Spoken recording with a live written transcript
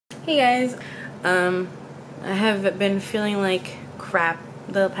Hey guys, I have been feeling like crap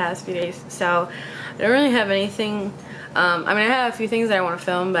the past few days, so I don't really have anything. I mean, I have a few things that I want to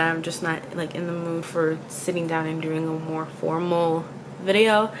film, but I'm just not like in the mood for sitting down and doing a more formal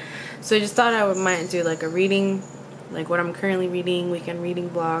video. So I just thought I might do like a reading, like what I'm currently reading, weekend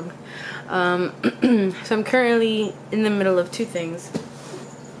reading vlog. So I'm currently in the middle of two things.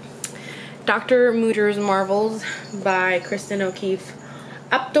 Dr. Mooder's Marvels by Kristen O'Keefe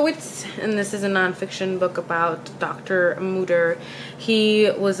Aptowitz, and this is a nonfiction book about Dr. Mooder. He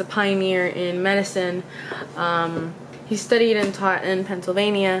was a pioneer in medicine. He studied and taught in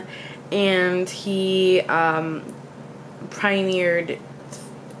Pennsylvania, and he pioneered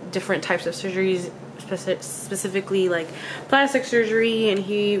different types of surgeries, specifically like plastic surgery, and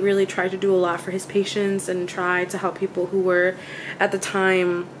he really tried to do a lot for his patients and tried to help people who were at the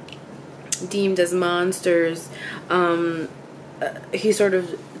time deemed as monsters. He sort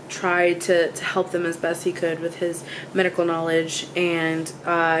of tried to help them as best he could with his medical knowledge, and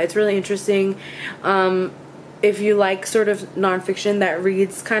it's really interesting. If you like sort of nonfiction that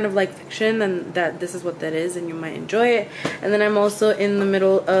reads kind of like fiction, then this is what that is, and you might enjoy it. And then I'm also in the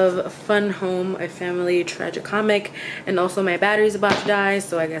middle of Fun Home, a family tragicomic, and also my battery's about to die,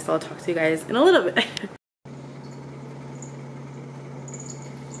 so I guess I'll talk to you guys in a little bit.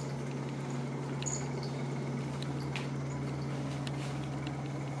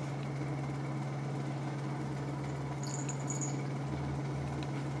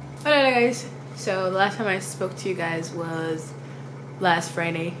 Alright guys, so the last time I spoke to you guys was last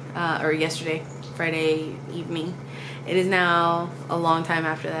Friday, or yesterday, Friday evening. It is now a long time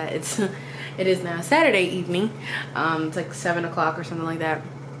after that. It is now Saturday evening. It's like 7 o'clock or something like that.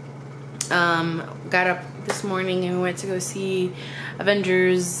 Got up this morning and we went to go see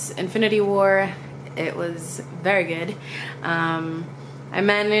Avengers Infinity War. It was very good. I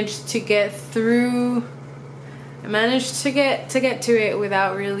managed to get through. I managed to get to it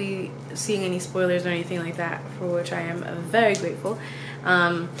without really seeing any spoilers or anything like that, for which I am very grateful.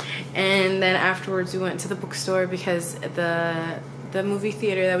 And then afterwards we went to the bookstore because the movie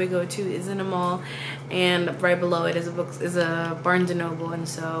theater that we go to is in a mall, and right below it is a Barnes and Noble, and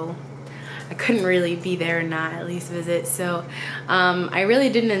so I couldn't really be there and not at least visit. So I really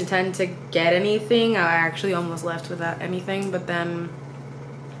didn't intend to get anything. I actually almost left without anything, but then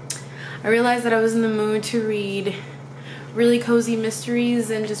I realized that I was in the mood to read really cozy mysteries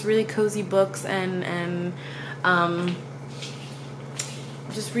and just really cozy books, and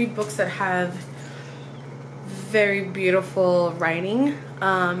just read books that have very beautiful writing.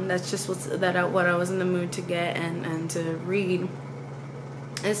 That's just what I was in the mood to get and to read.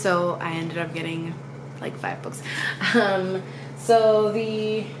 And so I ended up getting like 5 books. So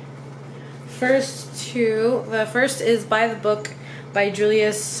the first is by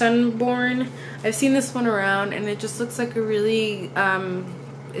Julia Sunborn. I've seen this one around, and it just looks like a really,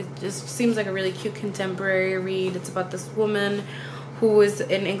 it just seems like a really cute contemporary read. It's about this woman who is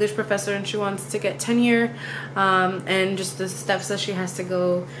an English professor, and she wants to get tenure, and just the steps that she has to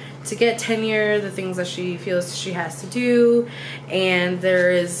go to get tenure, the things that she feels she has to do, and there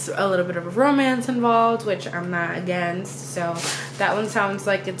is a little bit of a romance involved, which I'm not against. So that one sounds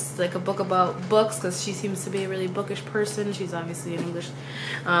like it's like a book about books, because she seems to be a really bookish person. She's obviously an English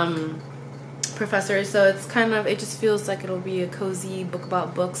professor, so it just feels like it'll be a cozy book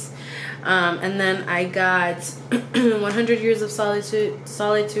about books. And then I got 100 Years of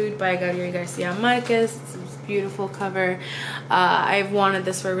Solitude by Gabriel Garcia Marquez. It's a beautiful cover. I've wanted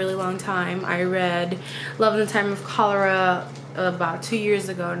this for a really long time. I read Love in the Time of Cholera about 2 years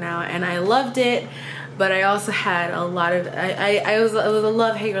ago now, and I loved it, but I also had a lot of it was a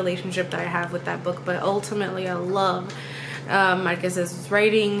love-hate relationship that I have with that book, but ultimately I love Marquez's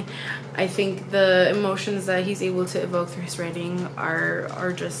writing. I think the emotions that he's able to evoke through his writing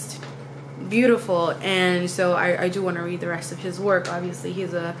are just beautiful, and so I do want to read the rest of his work. Obviously,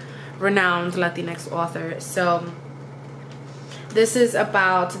 he's a renowned Latinx author. So this is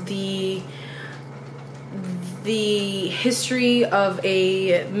about the history of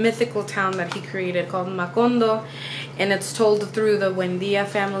a mythical town that he created called Macondo, and it's told through the Buendia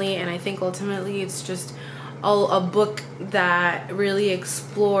family, and I think ultimately it's just a book that really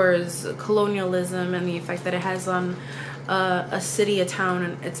explores colonialism and the effect that it has on a city, a town,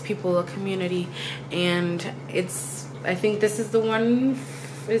 and its people, a community. And I think this is the one.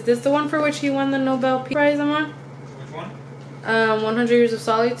 Is this the one for which he won the Nobel Peace Prize, Amon? Which one? 100 Years of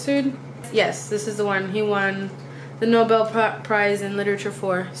Solitude. Yes, this is the one he won the Nobel Prize in Literature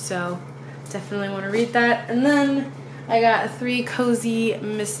for. So definitely want to read that. And then I got 3 cozy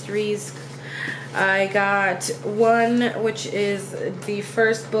mysteries I got one, which is the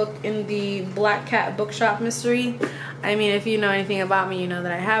first book in the Black Cat Bookshop mystery. I mean, if you know anything about me, you know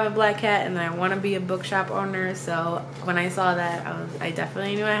that I have a black cat and I want to be a bookshop owner. So when I saw that, I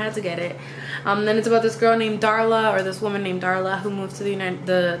definitely knew I had to get it. Then it's about this girl named Darla, or this woman named Darla, who moved to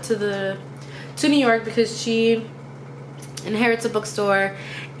New York because she inherits a bookstore,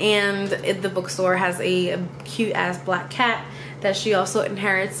 and the bookstore has a cute ass black cat that she also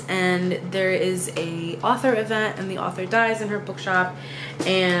inherits, and there is a author event and the author dies in her bookshop,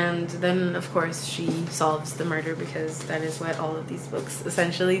 and then of course she solves the murder, because that is what all of these books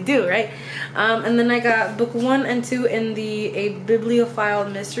essentially do, right? And then I got book 1 and 2 in a bibliophile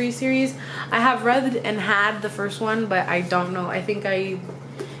mystery series. I have read and had the first one, but I don't know, I think I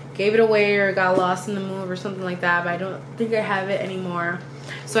gave it away or got lost in the move or something like that, but I don't think I have it anymore.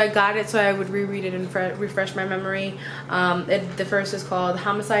 So I got it so I would reread it and refresh my memory. The first is called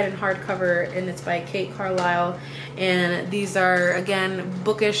Homicide in Hardcover, and it's by Kate Carlisle. And these are, again,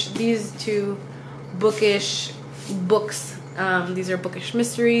 bookish. These two bookish books. These are bookish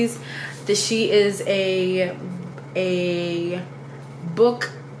mysteries. She is a book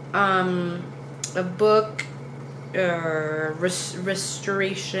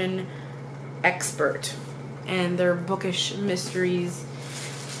restoration expert, and they're bookish mysteries.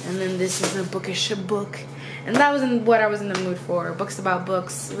 And then this is a bookish book, and that was what I was in the mood for. Books about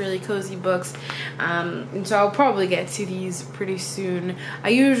books, really cozy books. And so I'll probably get to these pretty soon. I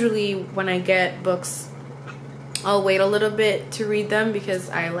usually, when I get books, I'll wait a little bit to read them,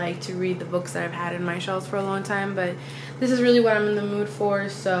 because I like to read the books that I've had in my shelves for a long time. But this is really what I'm in the mood for,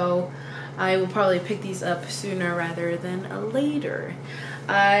 so I will probably pick these up sooner rather than later.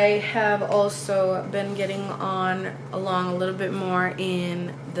 I have also been getting along a little bit more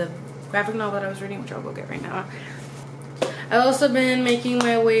in the graphic novel that I was reading, which I'll go get right now. I've also been making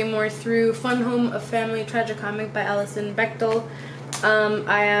my way more through Fun Home, a Family Tragicomic by Alison Bechdel.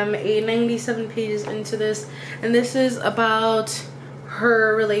 I am 97 pages into this, and this is about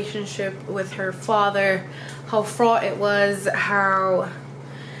her relationship with her father, how fraught it was, how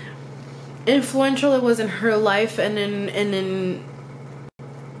influential it was in her life and in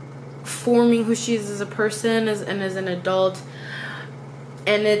forming who she is as a person and as an adult.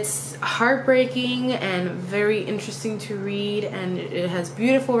 And it's heartbreaking and very interesting to read, and it has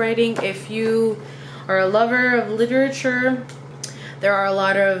beautiful writing. If you are a lover of literature, there are a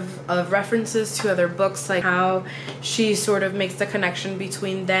lot of references to other books, like how she sort of makes the connection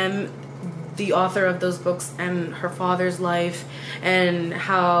between them, the author of those books, and her father's life, and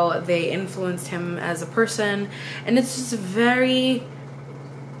how they influenced him as a person. And it's just very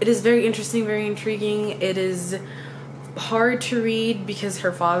interesting, very intriguing. It is hard to read because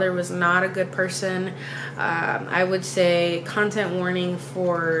her father was not a good person. I would say content warning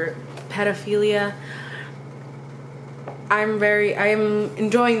for pedophilia. I'm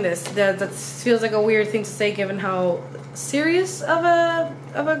enjoying this. That feels like a weird thing to say given how serious of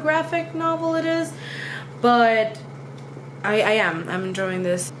a graphic novel it is, but I'm enjoying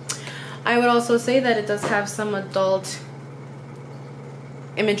this. I would also say that it does have some adult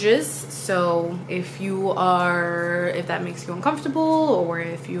images, so if that makes you uncomfortable, or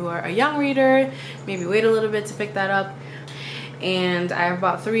if you are a young reader, maybe wait a little bit to pick that up. And I have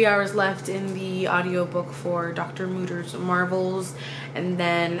about 3 hours left in the audiobook for Dr. Mooter's Marvels, and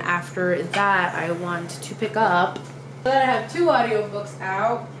then after that I want to pick up. I have 2 audiobooks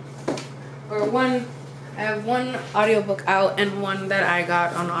out, or I have one audiobook out and one that I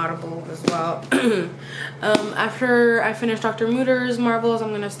got on Audible as well. After I finish Dr. Mooter's Marvels, I'm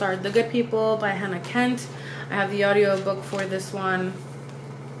going to start The Good People by Hannah Kent. I have the audiobook for this one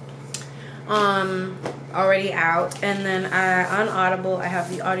already out, and then on Audible I have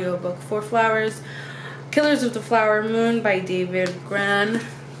the audiobook for Flowers, Killers of the Flower Moon by David Gran,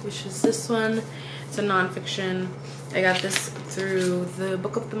 which is this one. It's a nonfiction. I got this through the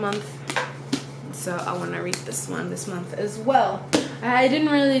book of the month, so I want to read this one this month as well. I didn't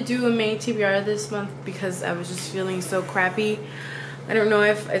really do a main TBR this month because I was just feeling so crappy. I don't know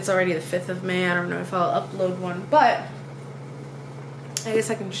if it's already the 5th of May. I don't know if I'll upload one, but I guess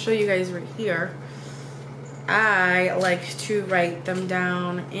I can show you guys right here. I like to write them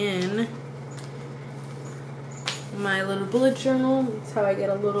down in my little bullet journal. That's how I get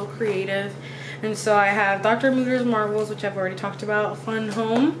a little creative. And so I have Dr. Mooter's Marvels, which I've already talked about, Fun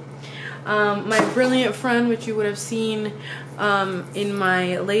Home, My Brilliant Friend, which you would have seen in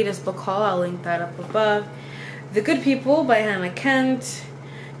my latest book haul. I'll link that up above. The Good People by Hannah Kent,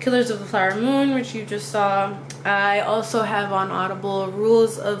 Killers of the Flower Moon, which you just saw. I also have on Audible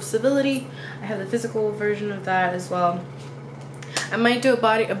Rules of Civility. I have the physical version of that as well. I might do a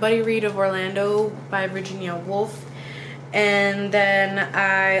buddy read of Orlando by Virginia Woolf. And then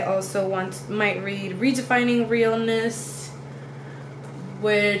I also might read Redefining Realness,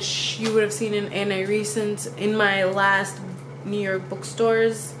 which you would have seen in my last New York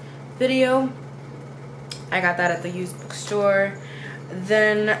bookstores video. I got that at the used bookstore.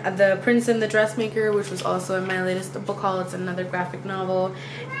 Then The Prince and the Dressmaker, which was also in my latest book haul. It's another graphic novel.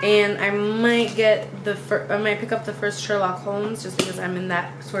 And I might pick up the first Sherlock Holmes, just because I'm in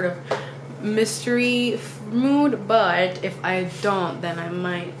that sort of mystery mood. But if I don't, then I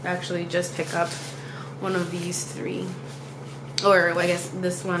might actually just pick up one of these three, or I guess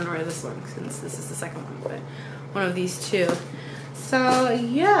this one or this one, since this is the second one, but one of these two. So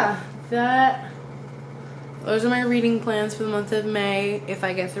yeah, those are my reading plans for the month of May. If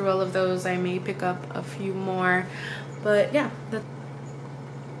I get through all of those, I may pick up a few more, but yeah,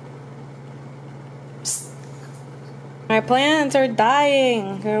 my plants are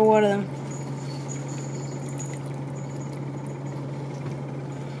dying. Gotta water them.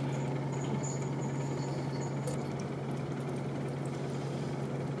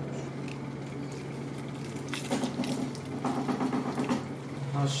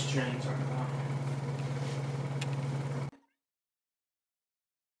 Those strings are about.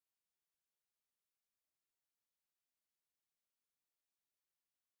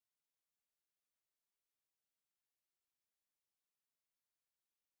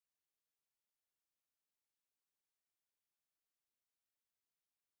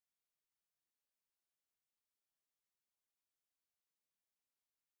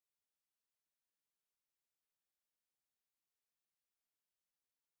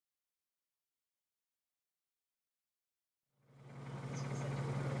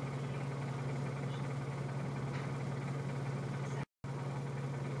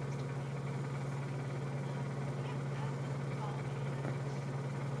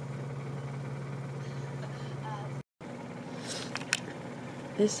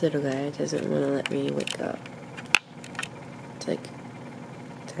 This little guy doesn't want to let me wake up. It's like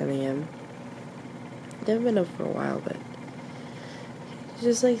 10 a.m. Never been up for a while, but he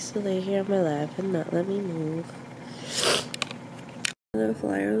just likes to lay here on my lap and not let me move. The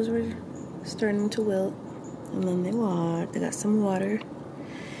flowers were starting to wilt, and then they got some water,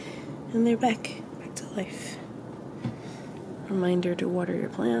 and they're back to life. Reminder to water your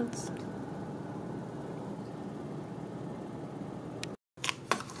plants.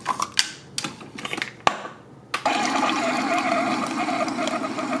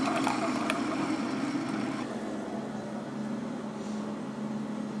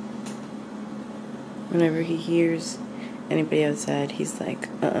 Whenever he hears anybody outside, he's like,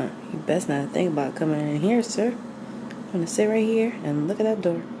 you best not think about coming in here, sir. I'm gonna sit right here and look at that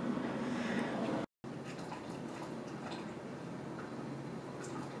door.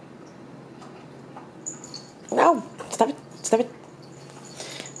 No! Stop it! Stop it!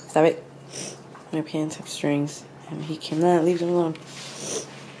 Stop it! My pants have strings, and he cannot leave them alone.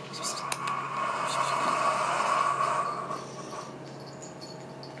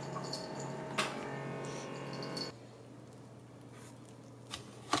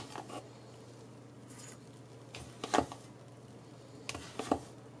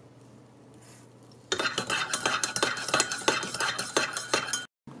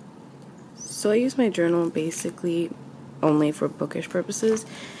 So I use my journal basically only for bookish purposes.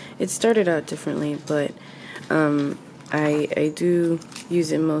 It started out differently, but I do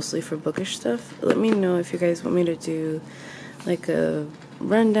use it mostly for bookish stuff. Let me know if you guys want me to do like a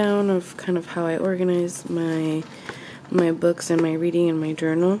rundown of kind of how I organize my books and my reading and my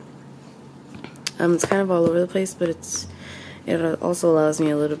journal. It's kind of all over the place, but it also allows me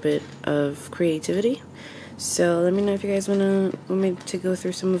a little bit of creativity. So let me know if you guys want me to go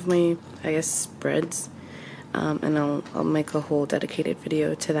through some of my, I guess, spreads, and I'll make a whole dedicated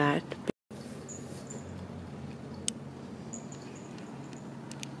video to that.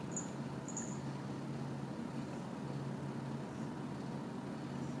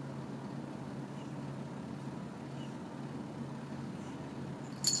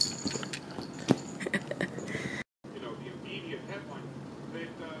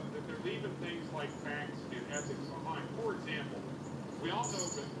 We all know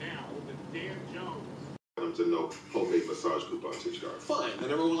that now that Dan Jones to no homemade massage coupons each card. Fine,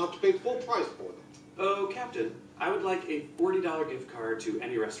 then everyone will have to pay full price for them. Oh, Captain, I would like a $40 gift card to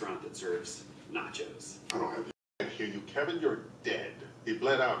any restaurant that serves nachos. I don't have to hear you, Kevin. You're dead. He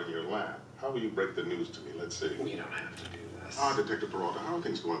bled out in your lap. How will you break the news to me? Let's see. We don't have to do this. Detective Peralta, how are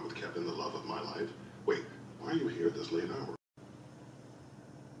things going with Kevin, the love of my life? Wait, why are you here at this late hour?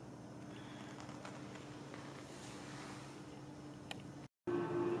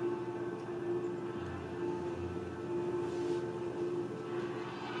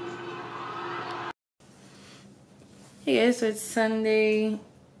 Hey guys, so it's Sunday,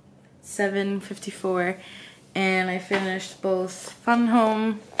 7:54, and I finished both Fun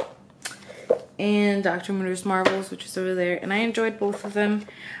Home and Dr. Moore's Marvels, which is over there, and I enjoyed both of them.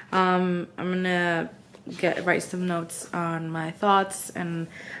 I'm gonna write some notes on my thoughts, and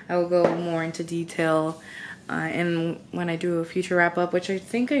I will go more into detail and when I do a future wrap-up, which I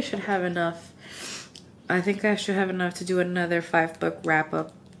think I should have enough. I think I should have enough to do another 5-book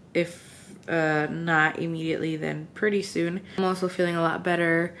wrap-up, if not immediately, then pretty soon. I'm also feeling a lot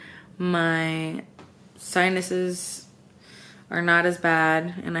better. My sinuses are not as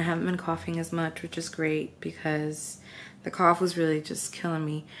bad, and I haven't been coughing as much, which is great because the cough was really just killing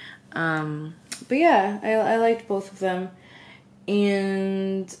me. But yeah, I liked both of them,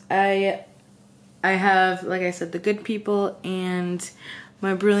 and I have, like I said, The Good People and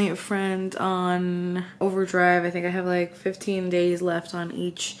My Brilliant Friend on overdrive. I think I have like 15 days left on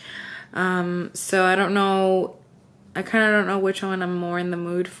each. So I don't know, I kind of don't know which one I'm more in the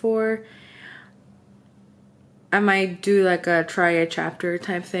mood for. I might do like a try a chapter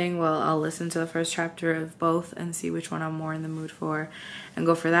type thing. Well, I'll listen to the first chapter of both and see which one I'm more in the mood for and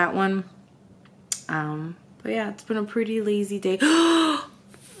go for that one. But yeah, it's been a pretty lazy day.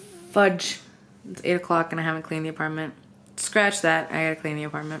 Fudge. It's 8 o'clock and I haven't cleaned the apartment. Scratch that, I gotta clean the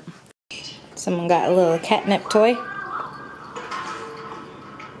apartment. Someone got a little catnip toy.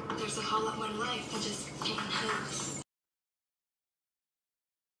 There's a whole lot more to life than just painting hooves.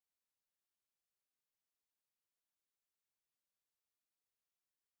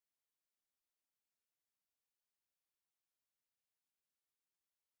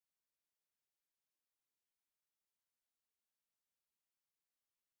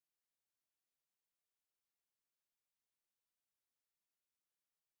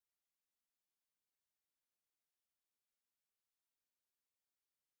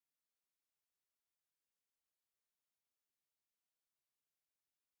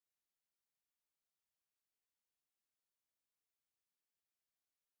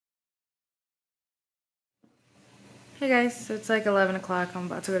 Hey guys, so it's like 11 o'clock. I'm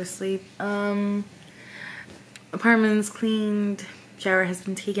about to go to sleep. Apartment's cleaned, shower has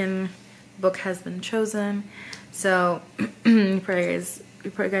been taken, book has been chosen. So you guys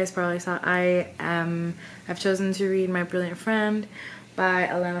probably saw I've chosen to read My Brilliant Friend by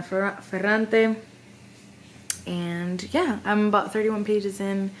Elena Ferrante. And yeah, I'm about 31 pages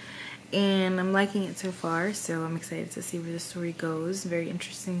in and I'm liking it so far, so I'm excited to see where the story goes. Very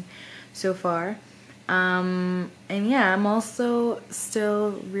interesting so far. And yeah, I'm also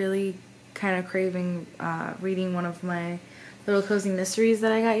still really kind of craving reading one of my little cozy mysteries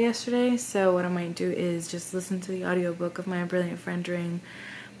that I got yesterday. So what I might do is just listen to the audiobook of My Brilliant Friend during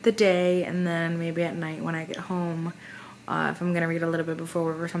the day, and then maybe at night when I get home, if I'm gonna read a little bit before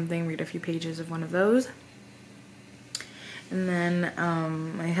work or something, read a few pages of one of those. And then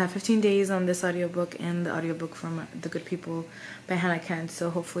I have 15 days on this audiobook and the audiobook from The Good People by Hannah Kent. So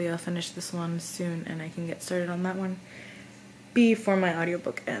hopefully I'll finish this one soon and I can get started on that one before my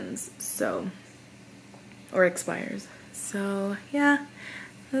audiobook ends. So, or expires. So yeah,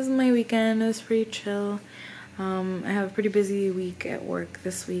 this is my weekend. It was pretty chill. I have a pretty busy week at work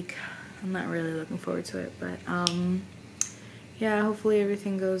this week. I'm not really looking forward to it, but yeah, hopefully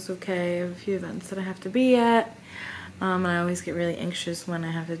everything goes okay. I have a few events that I have to be at. And I always get really anxious when I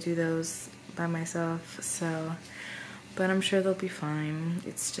have to do those by myself, so, but I'm sure they'll be fine.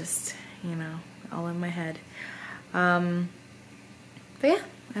 It's just, you know, all in my head. But yeah,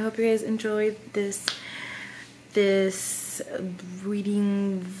 I hope you guys enjoyed this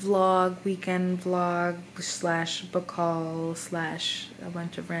reading vlog, weekend vlog slash book haul slash a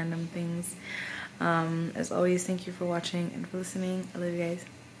bunch of random things. As always, thank you for watching and for listening. I love you guys.